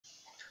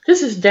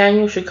This is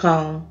Daniel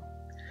Chacon.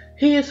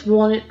 He is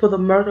wanted for the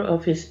murder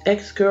of his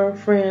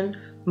ex-girlfriend,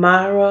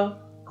 Maira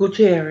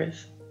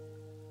Gutierrez.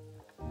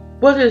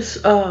 What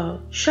is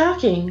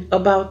shocking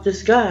about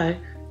this guy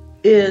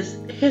is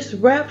his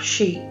rap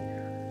sheet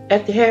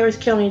at the Harris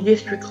County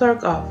District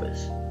Clerk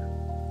Office.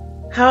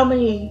 How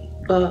many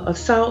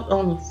assault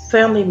on a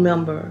family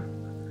member,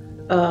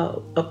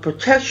 a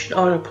protection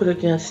order put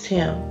against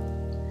him,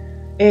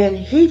 and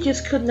he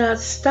just could not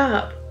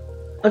stop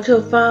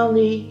until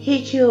finally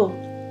he killed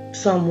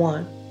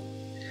someone.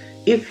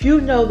 If you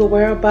know the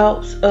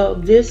whereabouts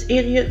of this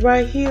idiot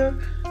right here,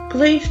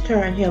 please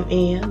turn him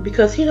in,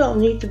 because he don't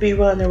need to be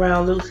running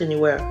around loose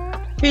anywhere.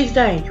 He's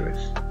dangerous.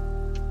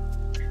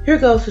 Here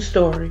goes the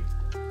story.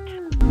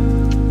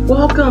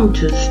 Welcome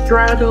to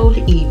Straddled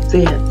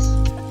Events.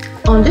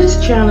 On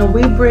this channel,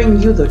 we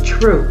bring you the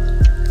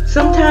truth.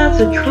 Sometimes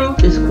the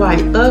truth is quite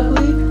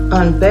ugly,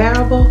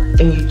 unbearable,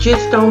 and you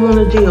just don't want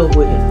to deal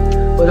with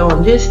it. But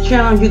on this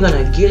channel, you're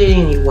going to get it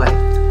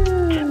anyway.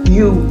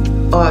 You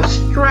are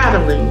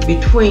straddling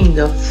between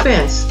the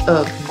fence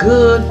of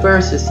good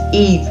versus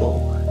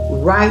evil,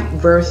 right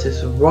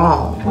versus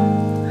wrong.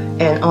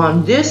 And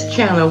on this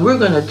channel, we're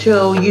going to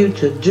tell you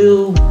to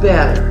do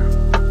better.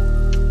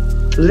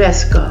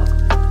 Let's go.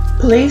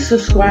 Please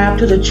subscribe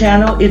to the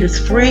channel. It is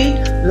free.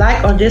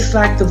 Like or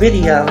dislike the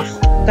videos.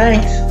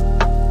 Thanks.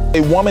 A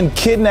woman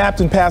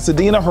kidnapped in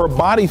Pasadena, her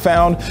body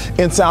found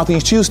in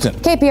Southeast Houston.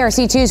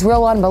 KPRC2's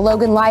Rowan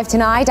Balogan live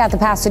tonight at the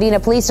Pasadena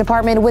Police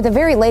Department with the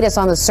very latest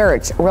on the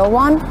search.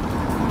 Rowan?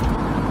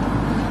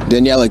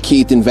 Daniela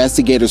Keith,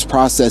 investigators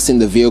processing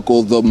the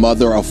vehicle the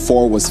mother of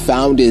four was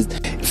found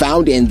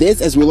in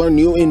this as we learn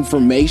new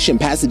information.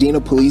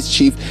 Pasadena Police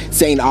Chief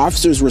saying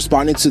officers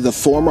responding to the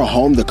former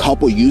home the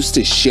couple used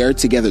to share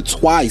together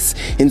twice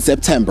in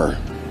September.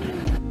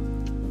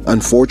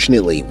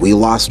 Unfortunately, we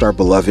lost our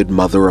beloved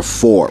mother of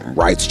four,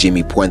 writes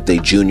Jimmy Puente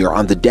Jr.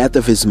 on the death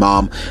of his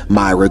mom,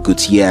 Maira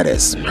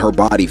Gutierrez. Her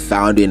body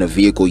found in a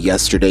vehicle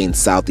yesterday in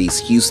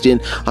Southeast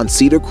Houston on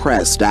Cedar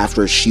Crest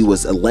after she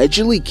was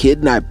allegedly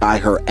kidnapped by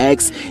her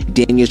ex,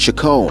 Daniel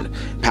Chacon.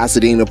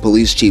 Pasadena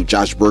Police Chief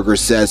Josh Berger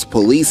says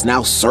police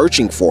now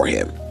searching for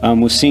him.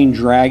 Was seen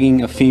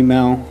dragging a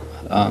female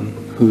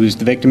who's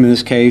the victim in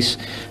this case,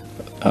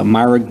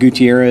 Maira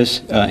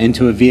Gutierrez,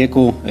 into a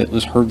vehicle. It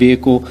was her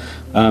vehicle.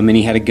 And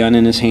he had a gun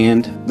in his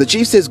hand. The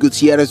chief says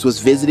Gutierrez was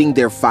visiting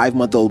their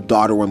 5-month-old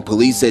daughter when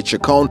police said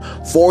Chacon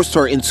forced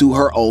her into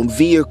her own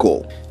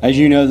vehicle. As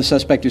you know, the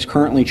suspect is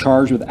currently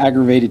charged with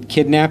aggravated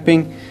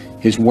kidnapping.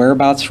 His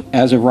whereabouts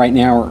as of right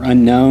now are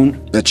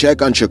unknown. A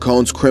check on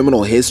Chacon's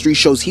criminal history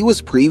shows he was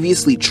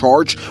previously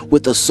charged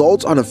with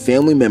assault on a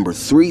family member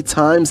 3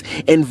 times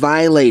and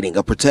violating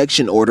a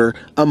protection order,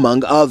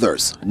 among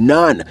others.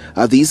 None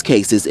of these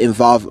cases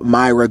involve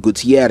Maira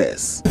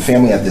Gutierrez. The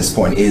family at this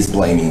point is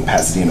blaming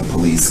Pasadena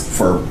police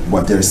for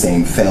what they're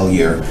saying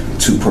failure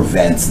to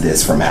prevent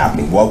this from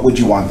happening. What would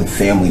you want the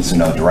family to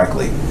know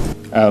directly?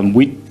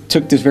 We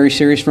took this very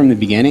serious from the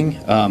beginning.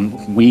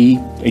 We,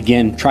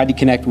 again, tried to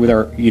connect with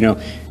our,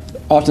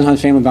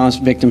 oftentimes family violence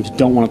victims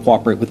don't want to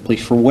cooperate with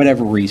police for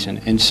whatever reason.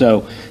 And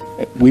so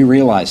we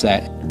realized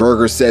that.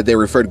 Berger said they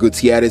referred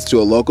Gutierrez to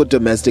a local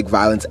domestic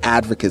violence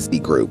advocacy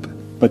group.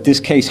 But this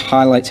case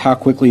highlights how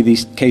quickly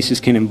these cases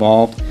can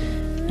evolve.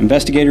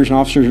 Investigators and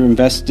officers are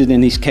invested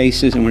in these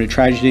cases, and when a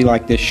tragedy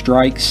like this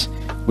strikes,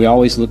 we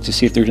always look to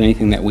see if there's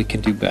anything that we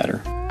can do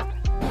better.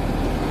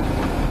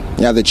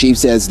 Now, the chief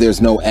says there's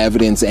no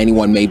evidence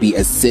anyone may be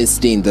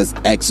assisting the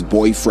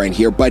ex-boyfriend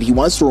here, but he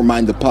wants to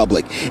remind the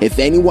public, if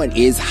anyone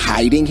is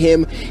hiding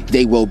him,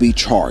 they will be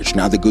charged.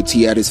 Now, the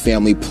Gutierrez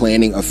family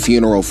planning a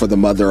funeral for the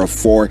mother of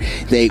four.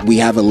 We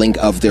have a link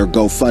of their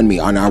GoFundMe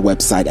on our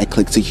website at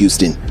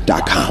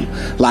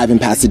clicktohouston.com. Live in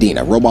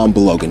Pasadena, Rowan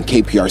Balogan,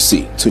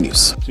 KPRC 2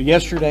 News. So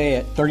yesterday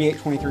at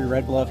 3823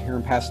 Red Bluff here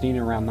in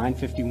Pasadena around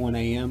 9:51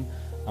 a.m.,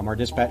 our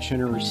dispatch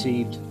center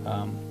received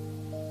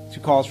 2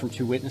 calls from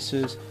 2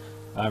 witnesses.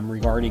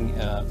 Regarding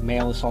a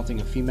male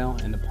assaulting a female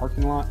in the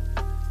parking lot.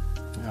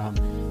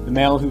 The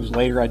male, who was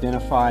later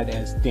identified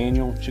as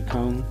Daniel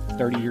Chacon,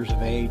 30 years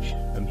of age,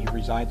 he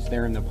resides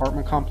there in the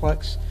apartment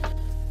complex,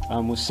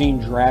 was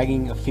seen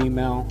dragging a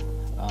female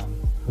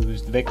who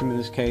is the victim in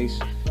this case,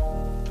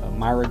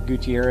 Maira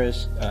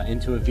Gutierrez,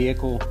 into a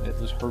vehicle. It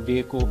was her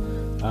vehicle,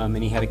 and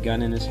he had a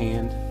gun in his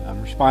hand.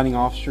 Responding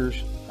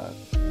officers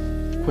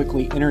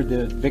quickly entered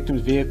the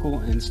victim's vehicle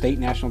and state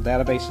national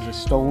databases as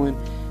stolen,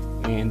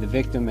 and the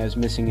victim as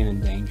missing and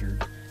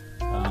endangered.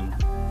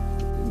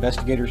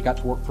 Investigators got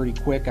to work pretty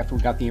quick after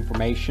we got the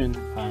information.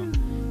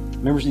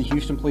 Members of the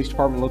Houston Police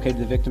Department located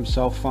the victim's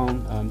cell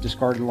phone,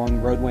 discarded along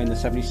the roadway in the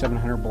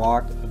 7700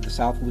 block of the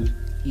Southeast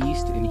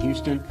in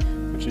Houston,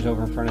 which is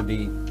over in front of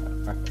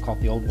I call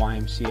it the old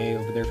YMCA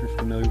over there if you're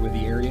familiar with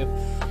the area.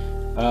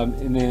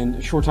 And then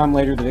a short time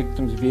later, the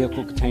victim's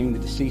vehicle containing the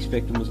deceased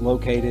victim was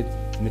located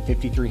in the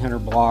 5300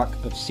 block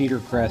of Cedar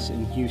Crest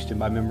in Houston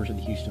by members of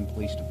the Houston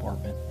Police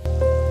Department.